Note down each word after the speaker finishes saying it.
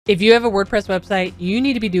If you have a WordPress website, you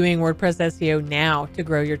need to be doing WordPress SEO now to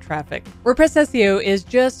grow your traffic. WordPress SEO is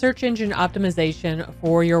just search engine optimization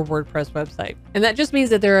for your WordPress website. And that just means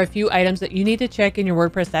that there are a few items that you need to check in your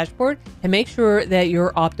WordPress dashboard to make sure that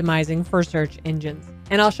you're optimizing for search engines.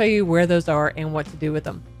 And I'll show you where those are and what to do with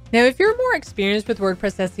them. Now, if you're more experienced with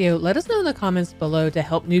WordPress SEO, let us know in the comments below to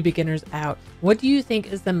help new beginners out. What do you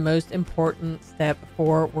think is the most important step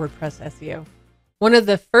for WordPress SEO? One of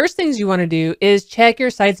the first things you want to do is check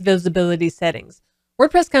your site's visibility settings.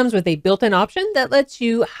 WordPress comes with a built-in option that lets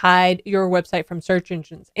you hide your website from search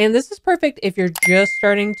engines. And this is perfect if you're just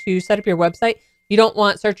starting to set up your website. You don't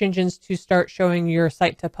want search engines to start showing your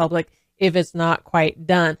site to public if it's not quite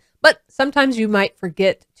done. But sometimes you might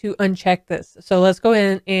forget to uncheck this. So let's go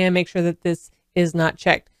in and make sure that this is not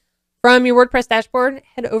checked. From your WordPress dashboard,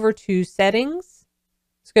 head over to Settings.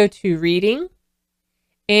 Let's go to Reading.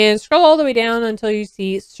 And scroll all the way down until you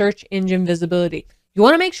see search engine visibility. You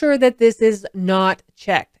want to make sure that this is not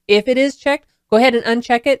checked. If it is checked, go ahead and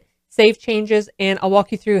uncheck it, save changes, and I'll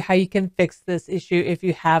walk you through how you can fix this issue if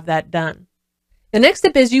you have that done. The next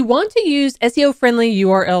step is you want to use SEO-friendly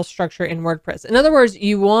URL structure in WordPress. In other words,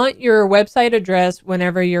 you want your website address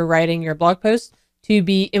whenever you're writing your blog post to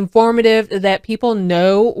be informative, that people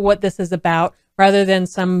know what this is about rather than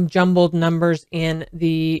some jumbled numbers in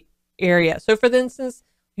the area. So for instance,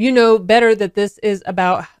 you know better that this is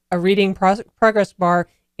about a reading progress bar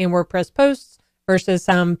in WordPress posts versus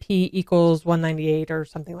some P equals 198 or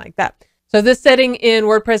something like that. So this setting in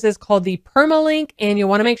WordPress is called the permalink, and you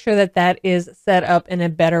want to make sure that that is set up in a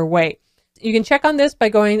better way. You can check on this by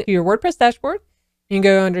going to your WordPress dashboard. You can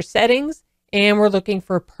go under settings, and we're looking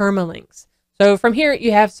for permalinks. So from here,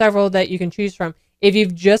 you have several that you can choose from. If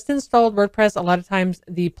you've just installed WordPress, a lot of times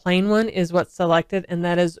the plain one is what's selected, and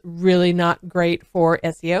that is really not great for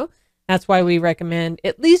SEO. That's why we recommend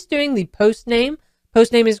at least doing the post name.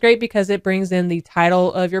 Post name is great because it brings in the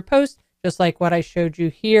title of your post, just like what I showed you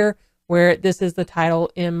here, where this is the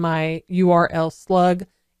title in my URL slug,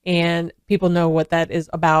 and people know what that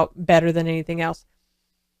is about better than anything else.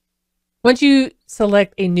 Once you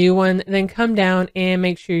select a new one, then come down and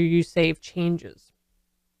make sure you save changes.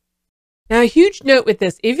 Now, a huge note with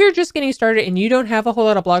this, if you're just getting started and you don't have a whole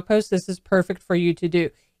lot of blog posts, this is perfect for you to do.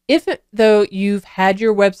 If, though, you've had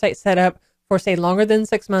your website set up for, say, longer than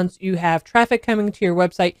 6 months, you have traffic coming to your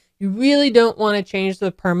website, you really don't want to change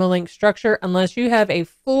the permalink structure unless you have a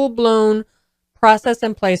full-blown process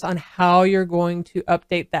in place on how you're going to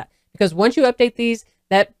update that. Because once you update these,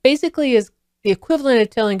 that basically is the equivalent of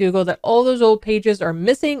telling Google that all those old pages are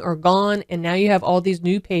missing or gone, and now you have all these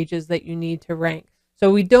new pages that you need to rank. So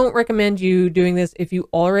we don't recommend you doing this if you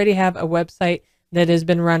already have a website that has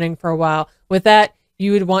been running for a while. With that,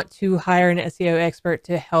 you would want to hire an SEO expert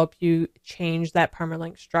to help you change that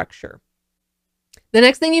permalink structure. The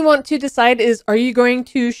next thing you want to decide is, are you going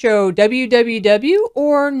to show www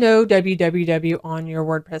or no www on your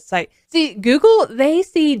WordPress site? See, Google, they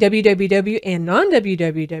see www and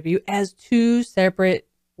non-www as two separate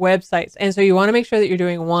websites. And so you want to make sure that you're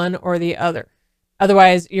doing one or the other.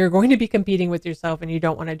 Otherwise, you're going to be competing with yourself, and you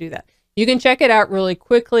don't want to do that. You can check it out really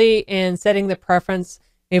quickly in setting the preference.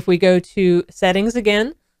 If we go to settings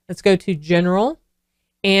again, let's go to general.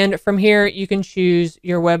 And from here, you can choose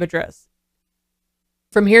your web address.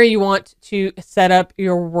 From here, you want to set up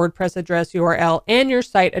your WordPress address URL and your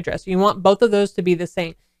site address. You want both of those to be the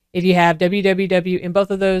same. If you have www in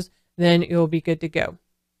both of those, then you'll be good to go.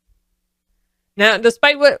 Now,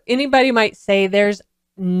 despite what anybody might say, there's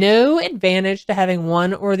no advantage to having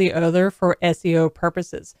one or the other for SEO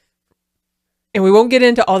purposes. And we won't get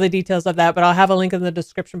into all the details of that, but I'll have a link in the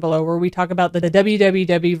description below where we talk about the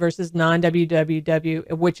www versus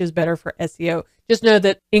non-www, which is better for SEO. Just know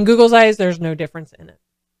that in Google's eyes, there's no difference in it.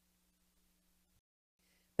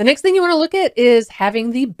 The next thing you want to look at is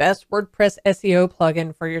having the best WordPress SEO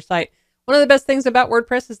plugin for your site. One of the best things about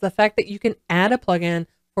WordPress is the fact that you can add a plugin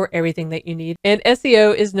for everything that you need, and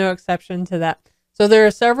SEO is no exception to that. So there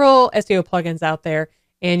are several SEO plugins out there,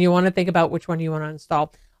 and you want to think about which one you want to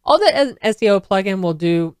install. All that an SEO plugin will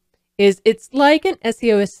do is it's like an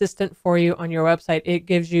SEO assistant for you on your website. It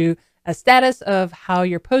gives you a status of how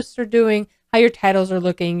your posts are doing, how your titles are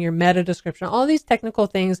looking, your meta description, all these technical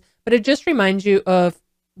things, but it just reminds you of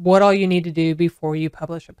what all you need to do before you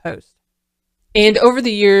publish a post. And over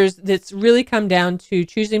the years, it's really come down to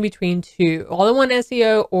choosing between two, All-in-One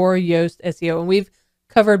SEO or Yoast SEO. And we've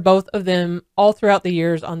covered both of them all throughout the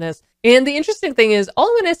years on this. And the interesting thing is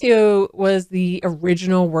All-in-One SEO was the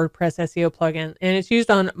original WordPress SEO plugin, and it's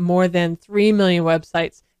used on more than 3 million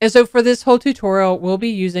websites. And so for this whole tutorial, we'll be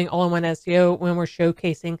using All-in-One SEO when we're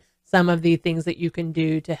showcasing some of the things that you can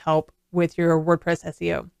do to help with your WordPress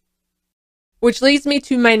SEO. Which leads me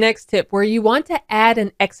to my next tip, where you want to add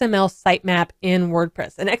an XML sitemap in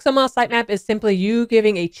WordPress. An XML sitemap is simply you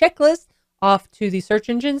giving a checklist off to the search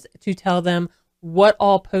engines to tell them what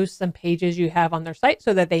all posts and pages you have on their site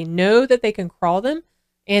so that they know that they can crawl them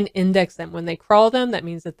and index them. When they crawl them, that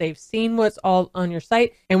means that they've seen what's all on your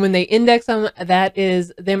site. And when they index them, that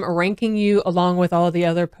is them ranking you along with all the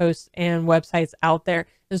other posts and websites out there.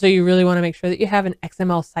 And so you really want to make sure that you have an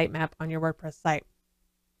XML sitemap on your WordPress site.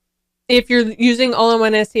 If you're using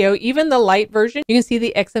all-in-one SEO, even the light version, you can see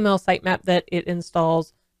the XML sitemap that it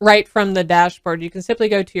installs right from the dashboard. You can simply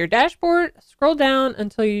go to your dashboard, scroll down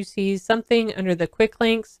until you see something under the quick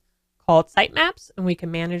links called sitemaps, and we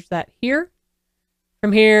can manage that here.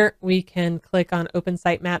 From here, we can click on Open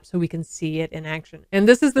Sitemap so we can see it in action. And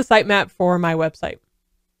this is the sitemap for my website.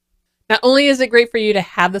 Not only is it great for you to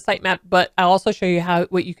have the sitemap, but I'll also show you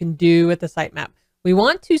what you can do with the sitemap. We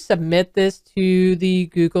want to submit this to the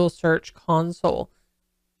Google Search Console.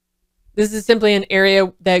 This is simply an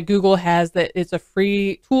area that Google has that it's a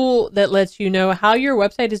free tool that lets you know how your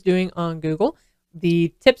website is doing on Google,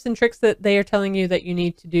 the tips and tricks that they are telling you that you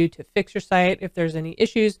need to do to fix your site if there's any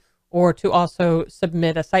issues, or to also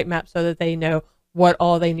submit a sitemap so that they know what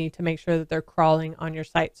all they need to make sure that they're crawling on your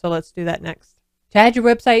site. So let's do that next. To add your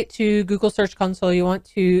website to Google Search Console, you want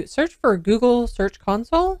to search for Google Search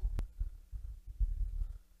Console.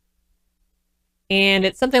 And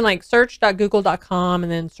it's something like search.google.com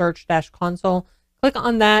and then search-console. Click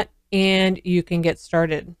on that and you can get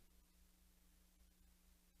started.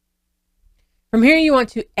 From here, you want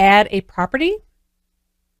to add a property.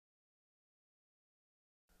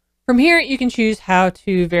 From here, you can choose how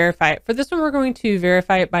to verify it. For this one, we're going to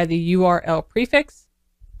verify it by the URL prefix.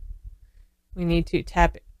 We need to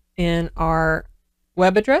tap in our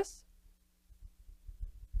web address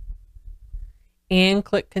and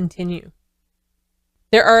click continue.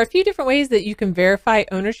 There are a few different ways that you can verify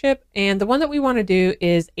ownership, and the one that we want to do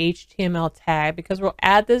is HTML tag, because we'll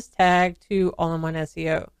add this tag to all-in-one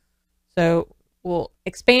SEO. So we'll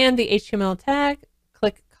expand the HTML tag,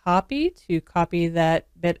 click copy to copy that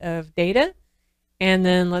bit of data, and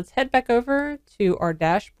then let's head back over to our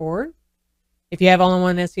dashboard. If you have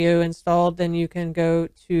all-in-one SEO installed, then you can go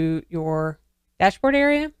to your dashboard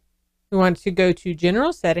area. We want to go to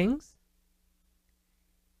General Settings.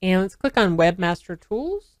 And let's click on Webmaster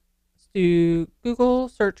Tools. Let's do Google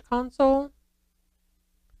Search Console.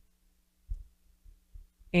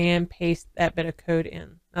 And paste that bit of code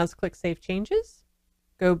in. Now let's click Save Changes.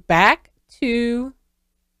 Go back to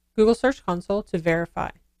Google Search Console to verify.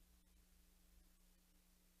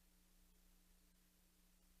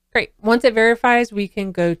 Great. Once it verifies, we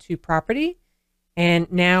can go to Property.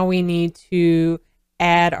 And now we need to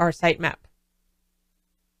add our sitemap.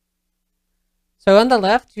 So on the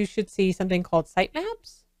left, you should see something called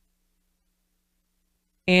sitemaps.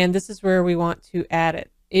 And this is where we want to add it.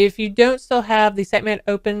 If you don't still have the sitemap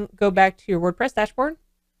open, go back to your WordPress dashboard.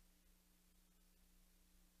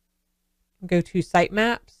 Go to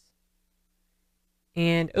Sitemaps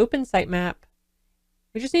and open sitemap.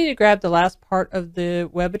 We just need to grab the last part of the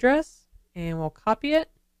web address and we'll copy it.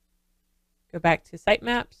 Go back to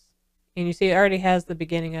sitemaps and you see it already has the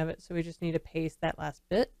beginning of it. So we just need to paste that last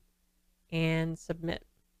bit and submit.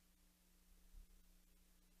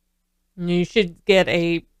 And you should get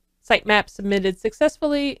a sitemap submitted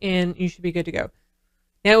successfully and you should be good to go.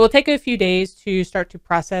 Now it will take a few days to start to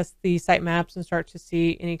process the sitemaps and start to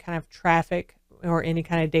see any kind of traffic or any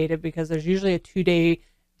kind of data, because there's usually a 2-day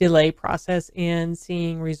delay process in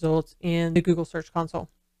seeing results in the Google Search Console.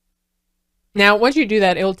 Now once you do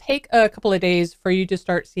that, it will take a couple of days for you to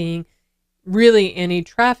start seeing really any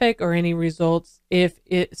traffic or any results,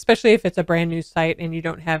 especially if it's a brand new site and you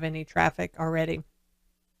don't have any traffic already.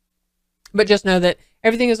 But just know that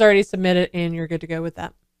everything is already submitted and you're good to go with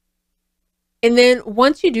that. And then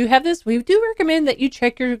once you do have this, we do recommend that you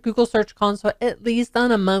check your Google Search Console at least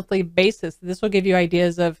on a monthly basis. This will give you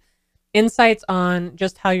ideas of insights on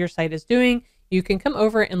just how your site is doing. You can come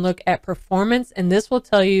over and look at performance, and this will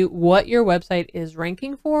tell you what your website is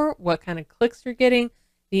ranking for, what kind of clicks you're getting,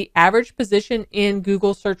 the average position in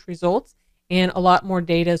Google search results, and a lot more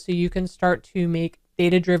data, so you can start to make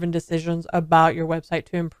data-driven decisions about your website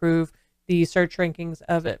to improve the search rankings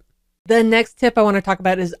of it. The next tip I want to talk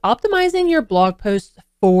about is optimizing your blog posts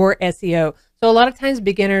for SEO. So a lot of times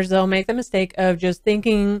beginners, they'll make the mistake of just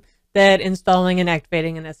thinking that installing and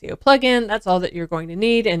activating an SEO plugin, that's all that you're going to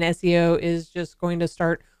need, and SEO is just going to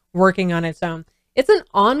start working on its own. It's an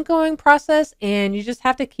ongoing process and you just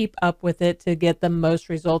have to keep up with it to get the most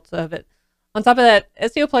results of it. On top of that,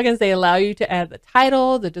 SEO plugins, they allow you to add the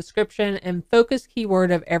title, the description, and focus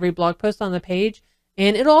keyword of every blog post on the page.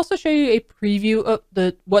 And it'll also show you a preview of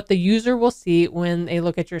what the user will see when they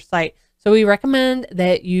look at your site. So we recommend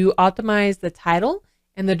that you optimize the title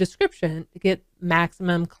and the description to get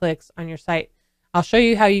maximum clicks on your site. I'll show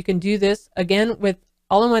you how you can do this again with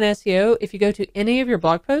all-in-one SEO. If you go to any of your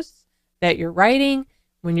blog posts that you're writing,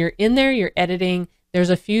 when you're in there, you're editing, there's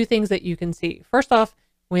a few things that you can see. First off,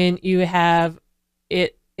 when you have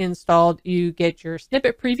it installed, you get your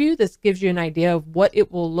snippet preview. This gives you an idea of what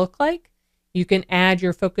it will look like. You can add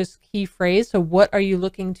your focus key phrase. So what are you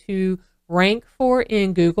looking to rank for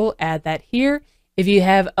in Google? Add that here. If you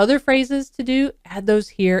have other phrases to do, add those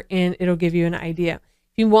here and it'll give you an idea.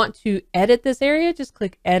 If you want to edit this area, just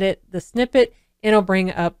click edit the snippet and it'll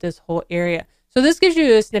bring up this whole area. So this gives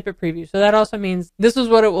you a snippet preview. So that also means this is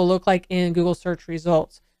what it will look like in Google search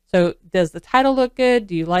results. So does the title look good?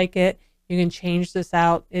 Do you like it? You can change this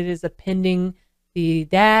out. It is appending the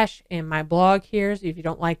dash and my blog here. So if you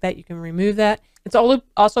don't like that, you can remove that. It's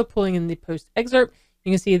also pulling in the post excerpt.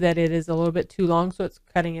 You can see that it is a little bit too long, so it's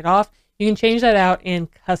cutting it off. You can change that out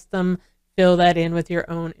and custom fill that in with your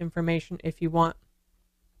own information if you want.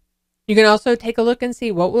 You can also take a look and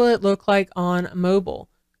see what will it look like on mobile.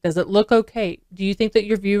 Does it look okay? Do you think that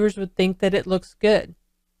your viewers would think that it looks good?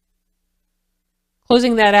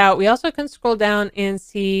 Closing that out, we also can scroll down and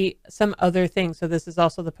see some other things. So this is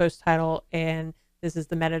also the post title, and this is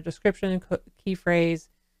the meta description, key phrase,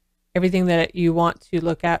 everything that you want to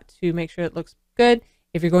look at to make sure it looks good.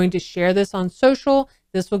 If you're going to share this on social,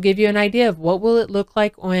 this will give you an idea of what will it look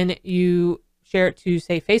like when you share it to,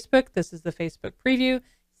 say, Facebook. This is the Facebook preview.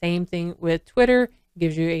 Same thing with Twitter. It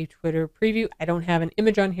gives you a Twitter preview. I don't have an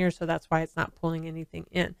image on here, so that's why it's not pulling anything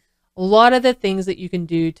in. A lot of the things that you can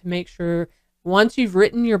do to make sure once you've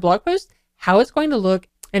written your blog post, how it's going to look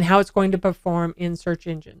and how it's going to perform in search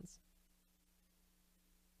engines.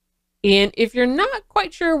 And if you're not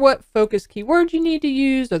quite sure what focus keyword you need to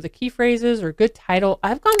use or the key phrases or good title,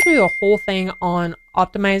 I've gone through a whole thing on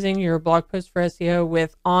optimizing your blog post for SEO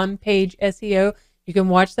with on-page SEO. You can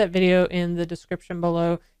watch that video in the description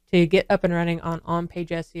below to get up and running on on-page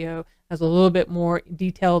SEO as a little bit more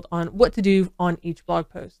detailed on what to do on each blog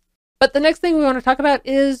post. But the next thing we want to talk about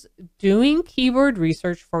is doing keyword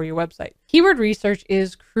research for your website. Keyword research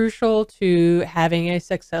is crucial to having a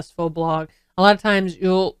successful blog. A lot of times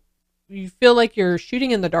you feel like you're shooting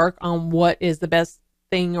in the dark on what is the best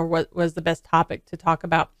thing or what was the best topic to talk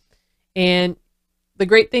about. And the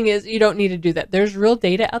great thing is you don't need to do that. There's real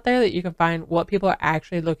data out there that you can find what people are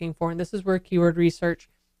actually looking for. And this is where keyword research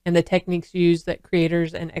and the techniques used that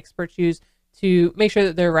creators and experts use to make sure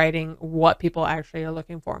that they're writing what people actually are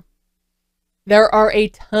looking for. There are a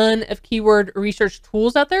ton of keyword research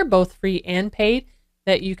tools out there, both free and paid,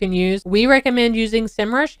 that you can use. We recommend using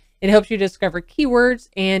SEMrush. It helps you discover keywords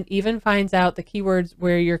and even finds out the keywords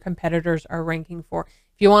where your competitors are ranking for.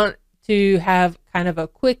 If you want to have kind of a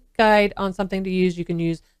quick guide on something to use, you can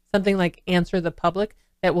use something like Answer the Public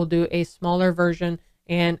that will do a smaller version.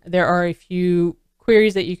 And there are a few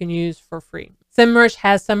queries that you can use for free. SEMrush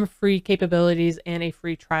has some free capabilities and a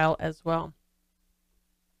free trial as well.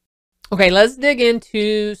 Okay, let's dig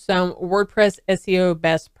into some WordPress SEO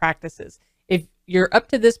best practices. If you're up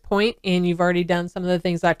to this point and you've already done some of the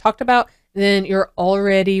things that I've talked about, then you're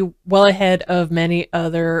already well ahead of many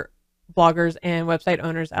other bloggers and website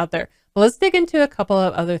owners out there. But let's dig into a couple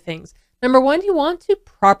of other things. Number one, you want to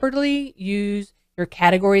properly use your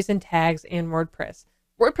categories and tags in WordPress.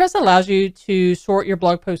 WordPress allows you to sort your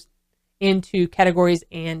blog posts into categories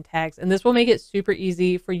and tags, and this will make it super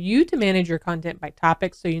easy for you to manage your content by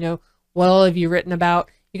topics, so you know what all have you written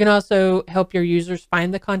about. You can also help your users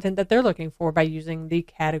find the content that they're looking for by using the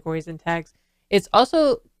categories and tags. It's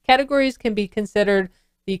also, categories can be considered,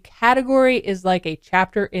 the category is like a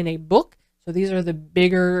chapter in a book. So these are the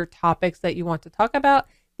bigger topics that you want to talk about.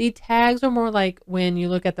 The tags are more like when you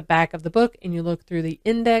look at the back of the book and you look through the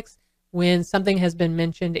index, when something has been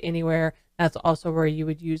mentioned anywhere, that's also where you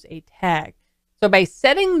would use a tag. So by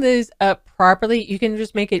setting these up properly, you can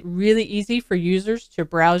just make it really easy for users to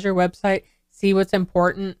browse your website, see what's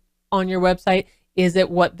important on your website. Is it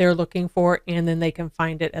what they're looking for? And then they can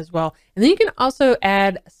find it as well. And then you can also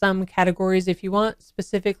add some categories if you want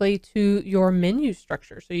specifically to your menu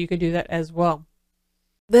structure. So you could do that as well.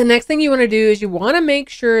 The next thing you want to do is you want to make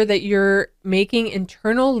sure that you're making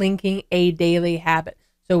internal linking a daily habit.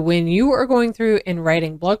 So when you are going through and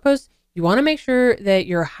writing blog posts, you want to make sure that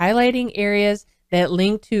you're highlighting areas that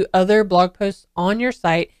link to other blog posts on your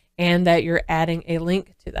site and that you're adding a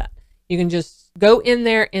link to that. You can just go in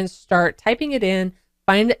there and start typing it in,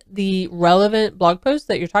 find the relevant blog post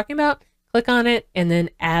that you're talking about, click on it, and then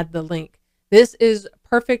add the link. This is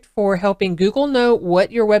perfect for helping Google know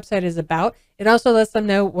what your website is about. It also lets them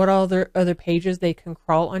know what other pages they can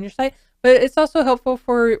crawl on your site, but it's also helpful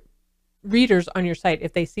for readers on your site.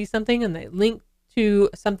 If they see something and they link to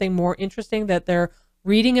something more interesting that they're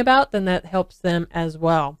reading about, then that helps them as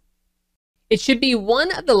well. It should be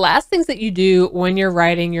one of the last things that you do when you're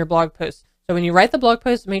writing your blog post. So when you write the blog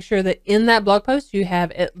post, make sure that in that blog post you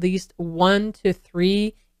have at least 1 to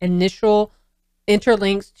 3 initial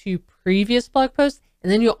interlinks to previous blog posts.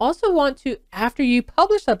 And then you'll also want to, after you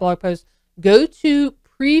publish that blog post, go to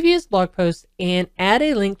previous blog posts and add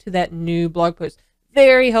a link to that new blog post.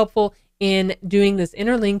 Very helpful in doing this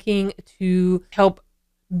interlinking to help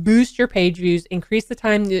boost your page views, increase the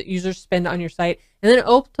time that users spend on your site, and then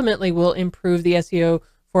ultimately will improve the SEO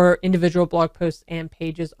for individual blog posts and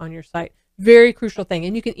pages on your site. Very crucial thing.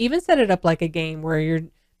 And you can even set it up like a game where you're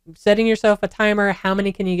setting yourself a timer. How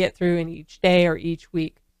many can you get through in each day or each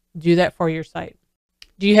week? Do that for your site.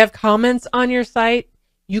 Do you have comments on your site?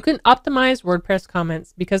 You can optimize WordPress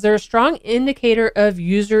comments because they're a strong indicator of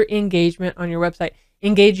user engagement on your website.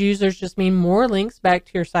 Engaged users just mean more links back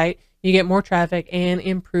to your site. You get more traffic and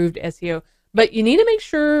improved SEO. But you need to make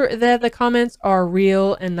sure that the comments are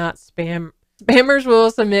real and not spam. Spammers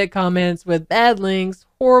will submit comments with bad links,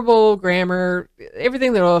 horrible grammar,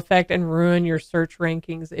 everything that will affect and ruin your search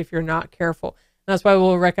rankings if you're not careful. That's why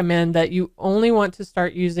we'll recommend that you only want to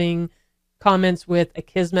start using comments with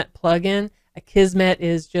Akismet plugin. Akismet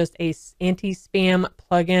is just a anti-spam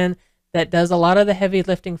plugin that does a lot of the heavy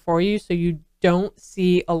lifting for you, so you don't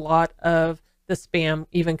see a lot of the spam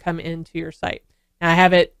even come into your site. Now I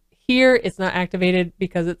have it here. It's not activated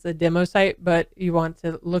because it's a demo site, but you want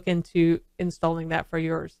to look into installing that for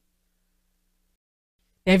yours.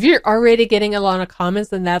 Now, if you're already getting a lot of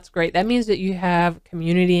comments, then that's great. That means that you have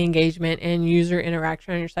community engagement and user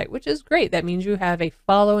interaction on your site, which is great. That means you have a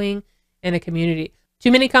following and a community.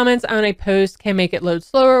 Too many comments on a post can make it load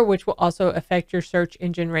slower, which will also affect your search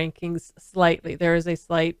engine rankings slightly. There is a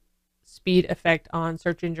slight speed effect on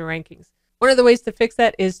search engine rankings. One of the ways to fix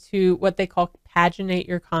that is to what they call paginate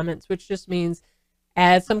your comments, which just means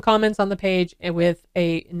add some comments on the page and with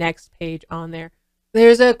a next page on there.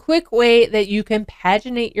 There's a quick way that you can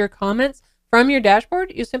paginate your comments from your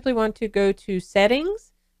dashboard. You simply want to go to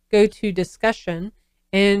settings, go to discussion,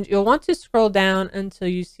 and you'll want to scroll down until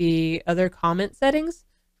you see other comment settings.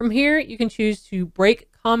 From here, you can choose to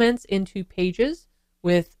break comments into pages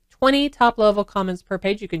with 20 top level comments per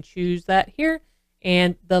page. You can choose that here.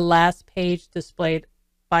 And the last page displayed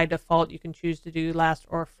by default, you can choose to do last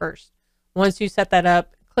or first. Once you set that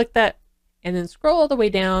up, click that and then scroll all the way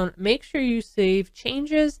down. Make sure you save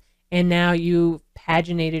changes. And now you've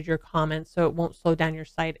paginated your comments so it won't slow down your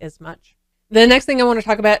site as much. The next thing I want to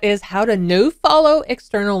talk about is how to no-follow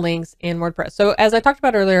external links in WordPress. So as I talked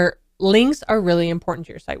about earlier, links are really important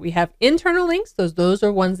to your site. We have internal links. Those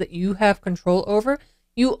are ones that you have control over.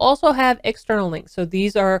 You also have external links. So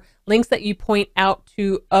these are links that you point out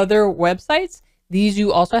to other websites. These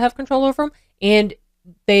you also have control over them. And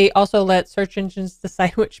they also let search engines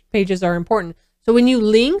decide which pages are important. So when you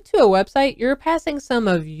link to a website, you're passing some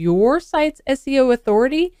of your site's SEO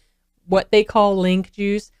authority, what they call link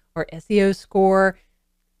juice or SEO score.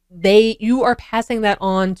 You are passing that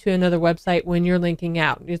on to another website when you're linking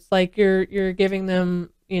out. It's like you're giving them,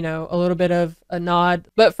 you know, a little bit of a nod.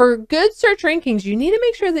 But for good search rankings, you need to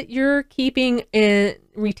make sure that you're keeping and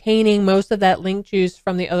retaining most of that link juice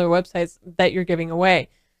from the other websites that you're giving away.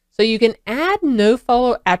 So you can add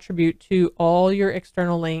NoFollow attribute to all your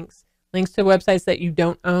external links to websites that you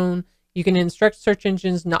don't own. You can instruct search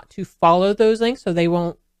engines not to follow those links, so they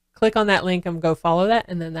won't click on that link and go follow that,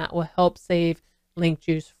 and then that will help save link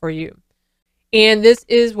juice for you. And this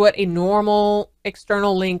is what a normal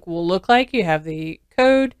external link will look like. You have the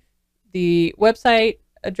code, the website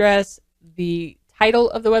address, the title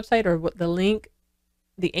of the website, or what the link,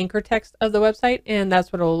 the anchor text of the website, and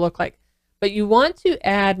that's what it'll look like. But you want to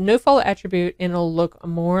add NoFollow attribute, and it'll look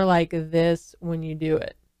more like this when you do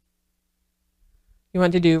it. You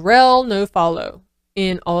want to do rel NoFollow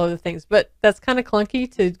in all of the things, but that's kind of clunky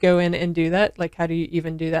to go in and do that. Like, how do you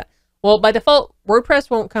even do that? Well, by default, WordPress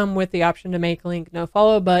won't come with the option to make link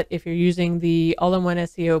NoFollow, but if you're using the all-in-one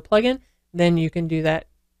SEO plugin, then you can do that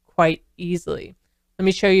quite easily. Let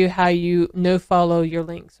me show you how you NoFollow your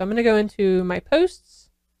link. So I'm going to go into my posts,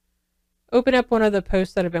 open up one of the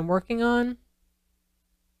posts that I've been working on,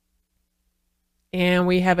 and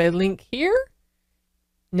we have a link here.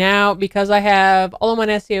 Now, because I have all-in-one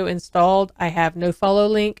SEO installed, I have NoFollow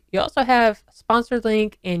link. You also have sponsored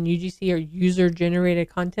link and UGC or user-generated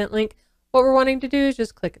content link. What we're wanting to do is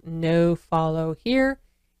just click NoFollow here,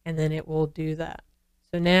 and then it will do that.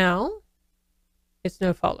 So now it's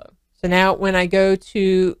NoFollow. So now when I go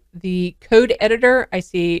to the code editor, I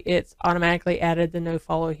see it's automatically added the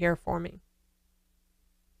NoFollow here for me.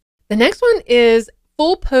 The next one is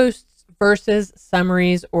full posts versus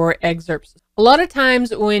summaries or excerpts. A lot of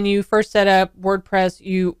times when you first set up WordPress,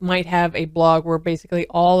 you might have a blog where basically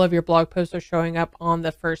all of your blog posts are showing up on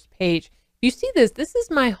the first page. You see this is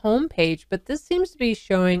my home page, but this seems to be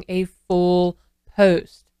showing a full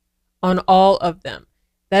post on all of them.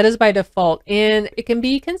 That is by default, and it can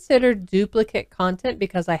be considered duplicate content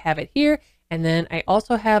because I have it here, and then I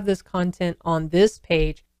also have this content on this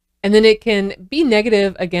page, and then it can be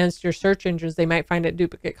negative against your search engines. They might find it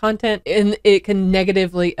duplicate content, and it can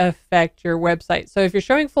negatively affect your website. So if you're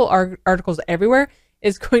showing full articles everywhere,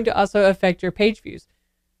 it's going to also affect your page views.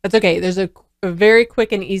 That's okay. There's a very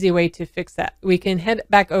quick and easy way to fix that. We can head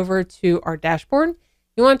back over to our dashboard.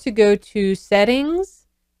 You want to go to Settings,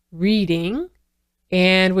 Reading,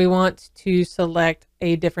 and we want to select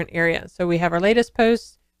a different area. So we have our latest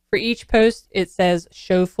posts. For each post, it says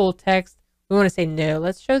show full text. We want to say no.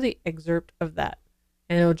 Let's show the excerpt of that.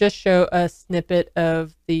 And it'll just show a snippet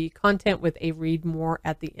of the content with a read more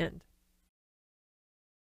at the end.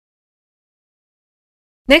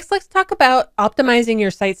 Next, let's talk about optimizing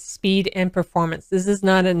your site's speed and performance. This is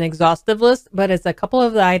not an exhaustive list, but it's a couple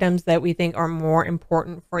of the items that we think are more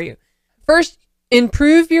important for you. First,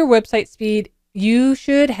 improve your website speed. You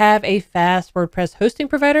should have a fast WordPress hosting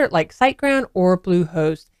provider like SiteGround or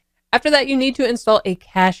Bluehost. After that, you need to install a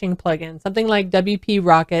caching plugin, something like WP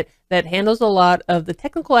Rocket, that handles a lot of the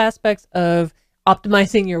technical aspects of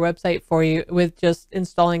optimizing your website for you with just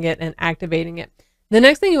installing it and activating it. The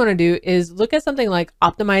next thing you want to do is look at something like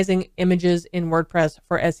optimizing images in WordPress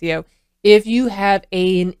for SEO. If you have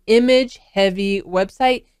an image-heavy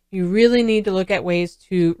website, you really need to look at ways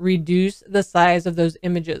to reduce the size of those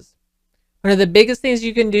images. One of the biggest things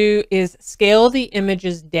you can do is scale the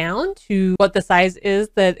images down to what the size is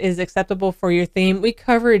that is acceptable for your theme. We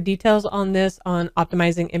cover details on this on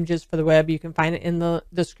optimizing images for the web. You can find it in the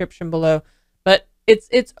description below, but it's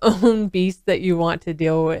its own beast that you want to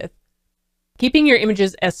deal with. Keeping your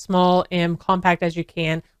images as small and compact as you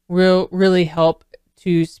can will really help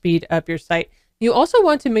to speed up your site. You also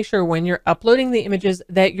want to make sure when you're uploading the images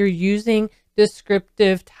that you're using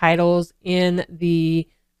descriptive titles in the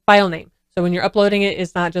file name. So when you're uploading it,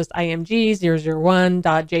 it's not just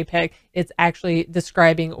img001.jpg. It's actually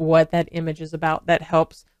describing what that image is about. That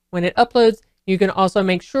helps when it uploads. You can also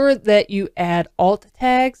make sure that you add alt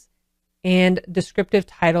tags and descriptive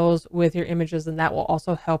titles with your images, and that will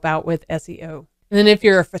also help out with SEO. And then if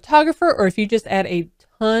you're a photographer or if you just add a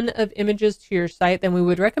ton of images to your site, then we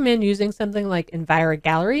would recommend using something like Envira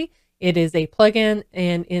Gallery. It is a plugin,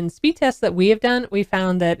 and in speed tests that we have done, we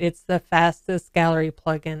found that it's the fastest gallery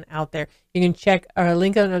plugin out there. You can check our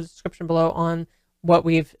link in the description below on what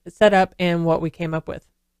we've set up and what we came up with.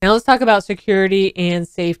 Now let's talk about security and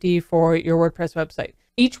safety for your WordPress website.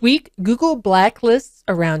 Each week, Google blacklists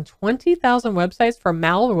around 20,000 websites for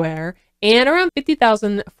malware and around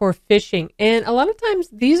 50,000 for phishing. And a lot of times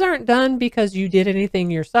these aren't done because you did anything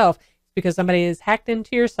yourself. It's because somebody has hacked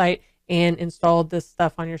into your site and installed this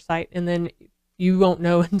stuff on your site, and then you won't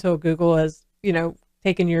know until Google has,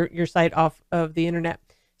 taken your site off of the internet.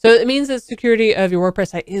 So it means that security of your WordPress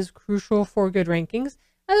site is crucial for good rankings,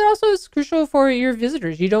 and it also is crucial for your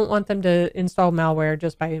visitors. You don't want them to install malware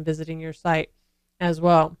just by visiting your site as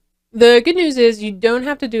well. The good news is you don't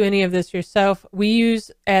have to do any of this yourself. We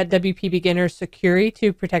use at WP Beginner Security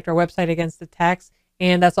to protect our website against attacks,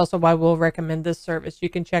 and that's also why we'll recommend this service. You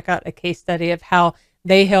can check out a case study of how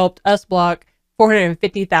they helped us block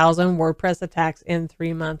 450,000 WordPress attacks in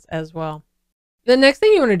 3 months as well. The next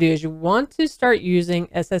thing you want to do is you want to start using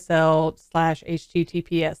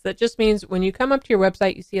SSL/HTTPS. That just means when you come up to your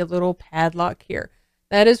website, you see a little padlock here.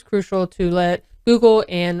 That is crucial to let Google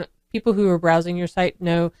and people who are browsing your site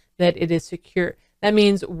know that it is secure. That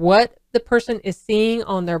means what the person is seeing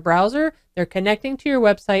on their browser, they're connecting to your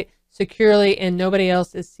website securely, and nobody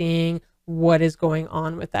else is seeing what is going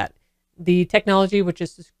on with that. The technology, which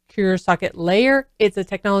is the secure socket layer, it's a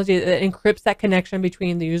technology that encrypts that connection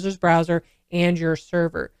between the user's browser and your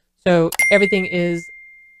server. So everything is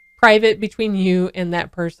private between you and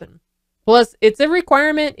that person. Plus, it's a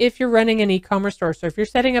requirement if you're running an e-commerce store. So if you're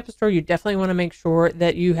setting up a store, you definitely want to make sure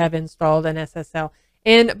that you have installed an SSL.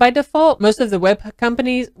 And by default, most of the web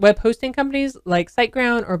hosting companies like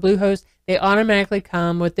SiteGround or Bluehost, they automatically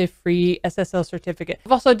come with a free SSL certificate.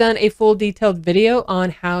 I've also done a full detailed video on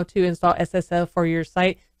how to install SSL for your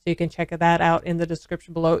site, so you can check that out in the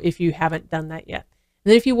description below if you haven't done that yet. And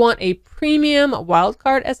then if you want a premium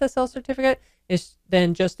wildcard SSL certificate,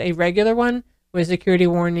 than just a regular one with security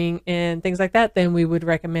warning and things like that, then we would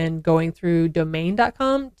recommend going through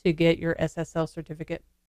domain.com to get your SSL certificate.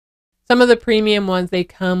 Some of the premium ones, they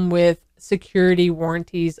come with security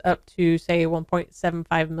warranties up to, say,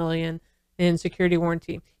 1.75 million in security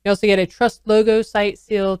warranty. You also get a trust logo site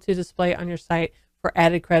seal to display on your site for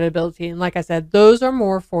added credibility. And like I said, those are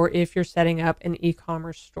more for if you're setting up an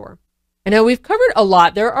e-commerce store. I know we've covered a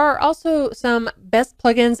lot. There are also some best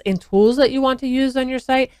plugins and tools that you want to use on your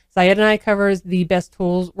site. Syed and I covers the best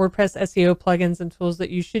tools, WordPress SEO plugins and tools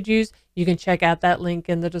that you should use. You can check out that link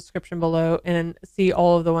in the description below and see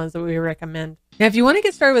all of the ones that we recommend. Now, if you want to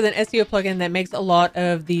get started with an SEO plugin that makes a lot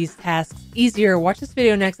of these tasks easier, watch this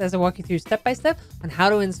video next as I walk you through step by step on how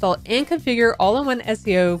to install and configure all-in-one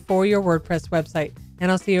SEO for your WordPress website.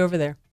 And I'll see you over there.